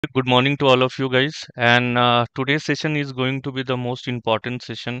Good morning to all of you guys. And today's session is going to be the most important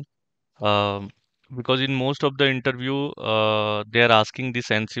session um, because in most of the interview they are asking this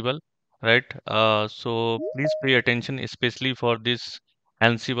Ansible, right? So please pay attention, especially for this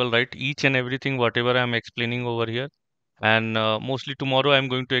Ansible, right? Each and everything, whatever I'm explaining over here, and mostly tomorrow I'm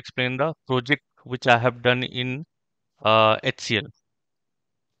going to explain the project which I have done in HCL,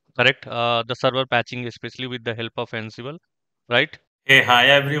 correct? The server patching, especially with the help of Ansible, right? Hey, hi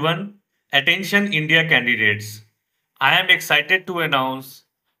everyone. Attention India candidates. I am excited to announce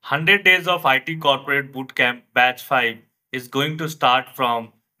 100 Days of IT Corporate Bootcamp Batch 5 is going to start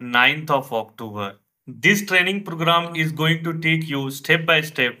from 9th of October. This training program is going to take you step by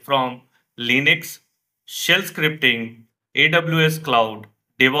step from Linux, shell scripting, AWS cloud,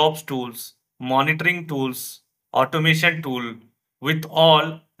 Devops tools, monitoring tools, automation tool with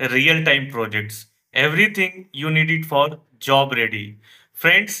all real-time projects. Everything you need it for job ready.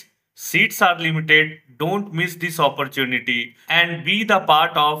 Friends, seats are limited. Don't miss this opportunity and be the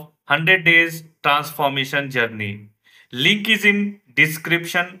part of 100 days transformation journey. Link is in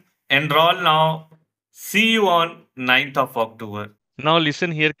description. Enroll now. See you on 9th of October. Now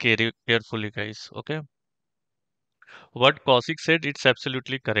listen here carefully, guys. Okay, what Kaushik said, it's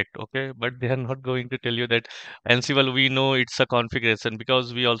absolutely correct. Okay, but they are not going to tell you that Ansible. We know it's a configuration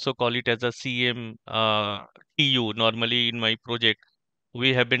because we also call it as a CM TU. Normally in my project,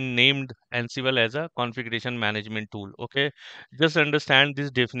 we have been named Ansible as a configuration management tool. Okay, just understand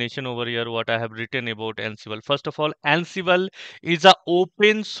this definition over here. What I have written about Ansible. First of all, Ansible is a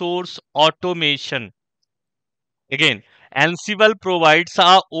open source automation. Again, Ansible provides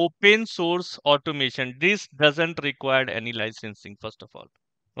a open source automation. This doesn't require any licensing, first of all.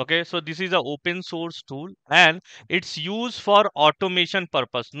 Okay, so this is a open source tool and it's used for automation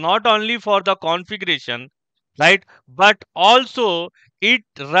purpose, not only for the configuration, right? But also it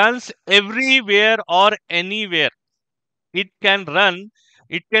runs everywhere or anywhere. It can run,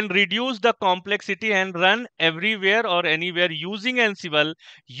 it can reduce the complexity and run everywhere or anywhere using Ansible.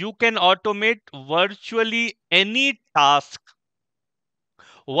 You can automate virtually any task.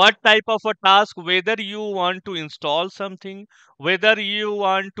 What type of a task? Whether you want to install something, whether you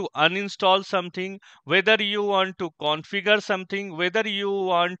want to uninstall something, whether you want to configure something, whether you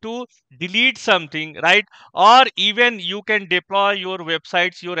want to delete something, right? Or even you can deploy your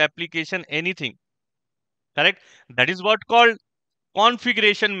websites, your application, anything, correct? That is what called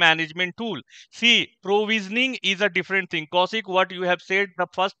configuration management tool. See, provisioning is a different thing. Kaushik, what you have said, the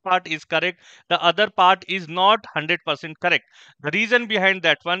first part is correct, the other part is not 100% correct. The reason behind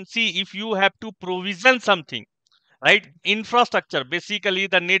that one, see, if you have to provision something, right, infrastructure, basically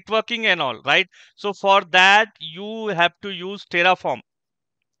the networking and all, right, so for that you have to use Terraform.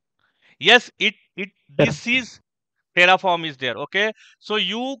 Yes, it this is Terraform is there. Okay, so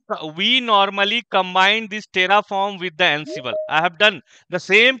we normally combine this Terraform with the Ansible. I have done the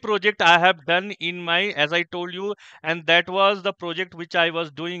same project I have done in my, as I told you, and that was the project which I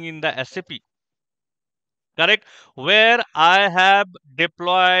was doing in the SAP, correct, where I have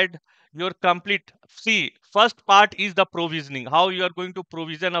deployed your complete. See, first part is the provisioning, how you are going to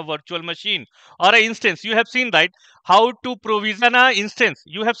provision a virtual machine or an instance. You have seen, right, how to provision a instance.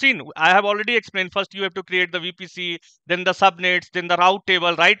 You have seen, I have already explained. First you have to create the VPC, then the subnets, then the route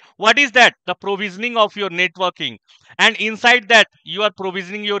table, right? What is that? The provisioning of your networking, and inside that you are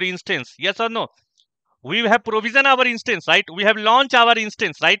provisioning your instance. Yes or no? We have provision our instance, right? We have launched our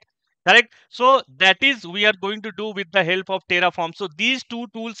instance, right? Correct. So that is we are going to do with the help of Terraform. So these two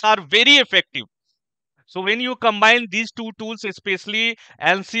tools are very effective. So when you combine these two tools, especially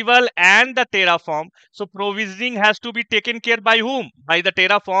Ansible and the Terraform, so provisioning has to be taken care by whom? By the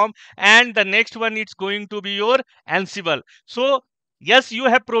Terraform, and the next one it's going to be your Ansible. So yes, you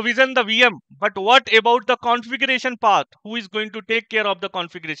have provisioned the VM, but what about the configuration part? Who is going to take care of the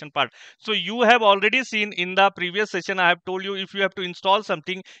configuration part? So you have already seen in the previous session, I have told you if you have to install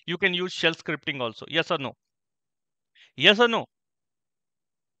something, you can use shell scripting also. Yes or no? Yes or no?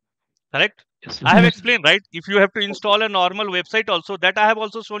 Correct. Yes, I have yes. explained, right? If you have to install a normal website also, that I have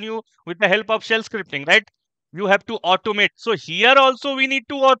also shown you with the help of shell scripting, right? You have to automate. So here also we need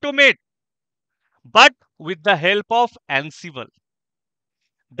to automate, but with the help of Ansible.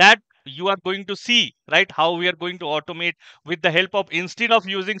 That you are going to see, right, how we are going to automate with the help of, instead of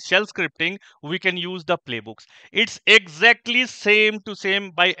using shell scripting, we can use the playbooks. It's exactly same to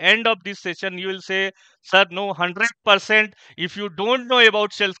same. By end of this session you will say, sir, no, 100%. If you don't know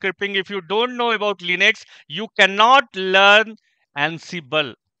about shell scripting, if you don't know about Linux, you cannot learn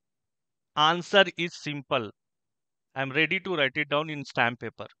Ansible. Answer is simple. I'm ready to write it down in stamp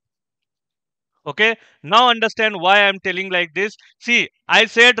paper. Okay, now understand why I'm telling like this. See, I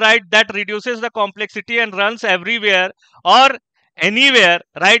said right that reduces the complexity and runs everywhere or anywhere,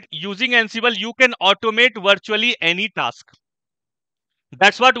 right? Using Ansible, you can automate virtually any task.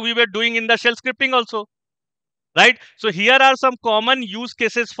 That's what we were doing in the shell scripting also, right? So here are some common use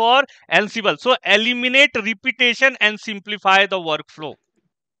cases for Ansible. So eliminate repetition and simplify the workflow.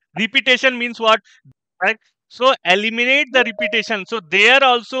 Repetition means what? Right? So eliminate the repetition. So there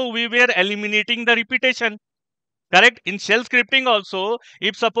also we were eliminating the repetition. Correct. In shell scripting also,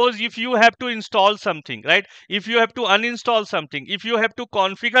 if suppose if you have to install something, right, if you have to uninstall something, if you have to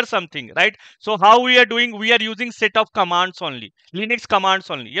configure something, right, so how we are doing, we are using set of commands only, Linux commands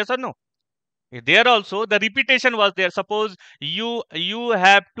only, yes or no? There also the repetition was there. Suppose you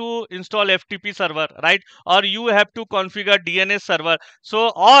have to install FTP server, right, or you have to configure DNS server.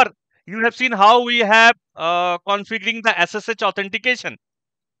 So or you have seen how we have configuring the SSH authentication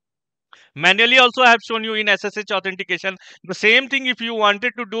manually also. I have shown you in SSH authentication. The same thing if you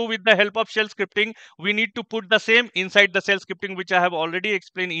wanted to do with the help of shell scripting, we need to put the same inside the shell scripting, which I have already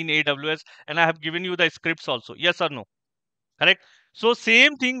explained in AWS, and I have given you the scripts also. Yes or no? Correct. So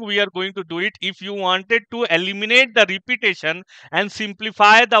same thing we are going to do it. If you wanted to eliminate the repetition and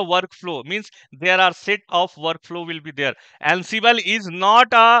simplify the workflow, means there are set of workflow will be there. Ansible is not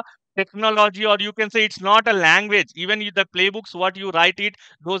a technology, or you can say it's not a language. Even the playbooks what you write it,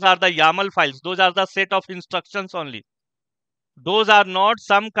 those are the YAML files, those are the set of instructions only. Those are not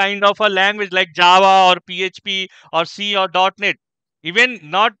some kind of a language like Java or PHP or C or .NET. Even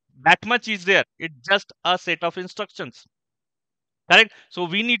not that much is there, it's just a set of instructions. Correct. So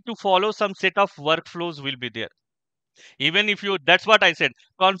we need to follow some set of workflows will be there. Even if you, that's what I said,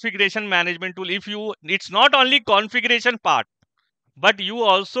 configuration management tool, if you, it's not only configuration part, but you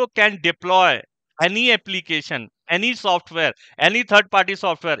also can deploy any application, any software, any third party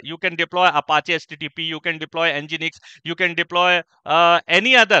software. You can deploy Apache HTTP, you can deploy Nginx, you can deploy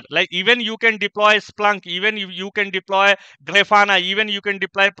any other, like even you can deploy Splunk, even you can deploy Grafana, even you can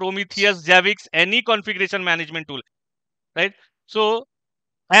deploy Prometheus, Javix, any configuration management tool, right? So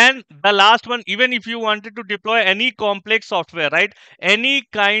and the last one, even if you wanted to deploy any complex software, right? Any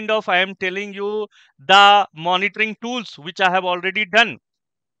kind of, I am telling you, the monitoring tools which I have already done,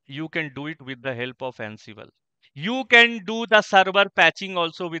 you can do it with the help of Ansible. You can do the server patching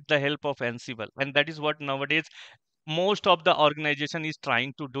also with the help of Ansible. And that is what nowadays most of the organization is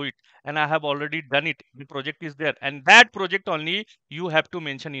trying to do it. And I have already done it. The project is there. And that project only you have to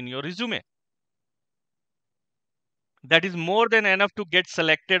mention in your resume. That is more than enough to get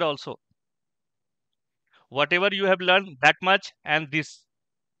selected also. Whatever you have learned, that much, and this,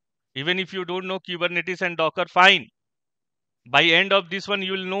 even if you don't know Kubernetes and Docker, fine, by end of this one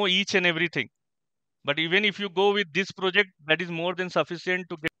you will know each and everything. But even if you go with this project, that is more than sufficient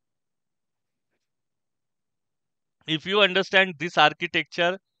to get. If you understand this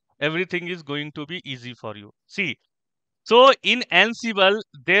architecture, everything is going to be easy for you. See, so in Ansible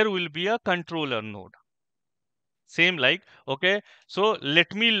there will be a controller node, same like, okay, so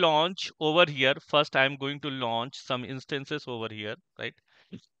let me launch over here. First I am going to launch some instances over here, right?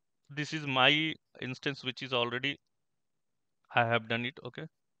 This is my instance which is already I have done it. Okay,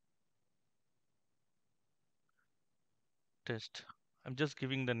 test. I'm just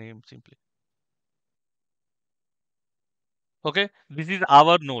giving the name simply. Okay, this is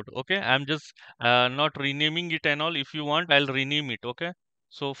our node. Okay, I'm just not renaming it and all. If you want, I'll rename it. Okay,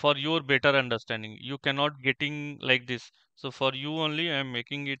 so for your better understanding, you cannot getting like this. So for you only, I'm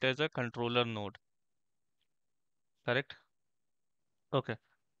making it as a controller node. Correct. Okay.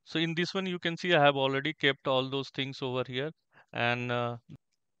 So in this one, you can see I have already kept all those things over here. And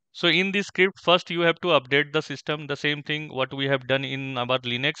so in this script, first you have to update the system, the same thing what we have done in our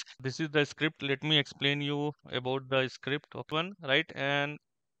Linux. This is the script. Let me explain you about the script. Okay, one, right? And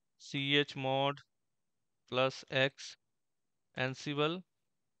chmod plus x Ansible,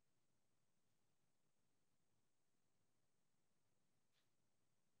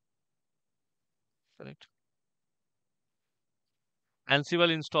 correct?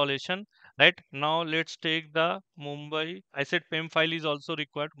 Ansible installation, right? Now let's take the Mumbai. I said PEM file is also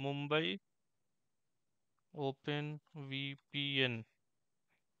required. Mumbai open VPN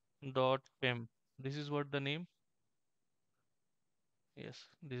dot pem. This is what the name. Yes,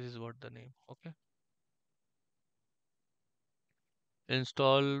 this is what the name. Okay.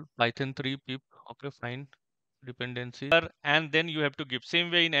 Install Python 3 pip. Okay, fine. dependency, and then you have to give.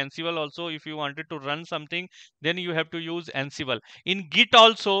 Same way in Ansible also, if you wanted to run something, then you have to use Ansible. In Git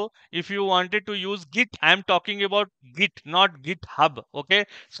also, if you wanted to use Git, I am talking about Git, not GitHub. Okay,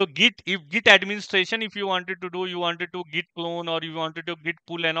 so Git, if Git administration, if you wanted to do, you wanted to Git clone or you wanted to Git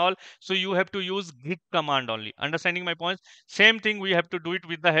pull and all, so you have to use Git command only. Understanding my points? Same thing, we have to do it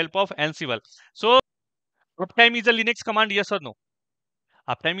with the help of Ansible. So uptime is a Linux command, yes or no?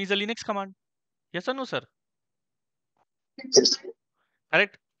 Uptime is a Linux command, yes or no, sir?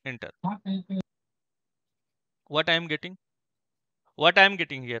 Correct. Enter. What I am getting? What I am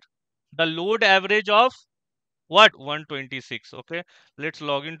getting here? The load average of what? 126. Okay. Let's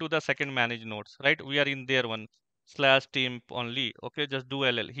log into the second manage nodes. Right. We are in there one slash temp only. Okay. Just do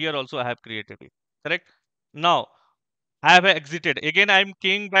LL. Here also I have created it. Correct. Now I have exited. Again, I'm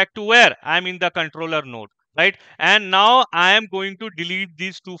came back to where? I'm in the controller node, right? And now I am going to delete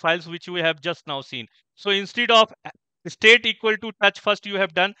these two files which we have just now seen. So instead of state equal to touch first you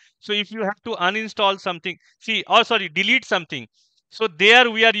have done. So if you have to uninstall something, see, or sorry, delete something. So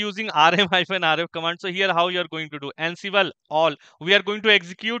there we are using rm-rf command. So here how you are going to do Ansible all. We are going to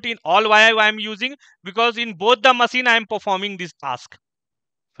execute in all. Why I am using? Because in both the machine I am performing this task.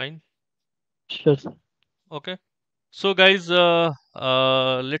 Fine. Sure, sir. Okay. So, guys,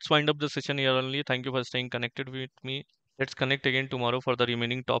 let's wind up the session here only. Thank you for staying connected with me. Let's connect again tomorrow for the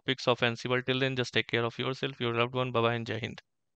remaining topics of Ansible. Till then, just take care of yourself, your loved one. Bye bye and Jai Hind.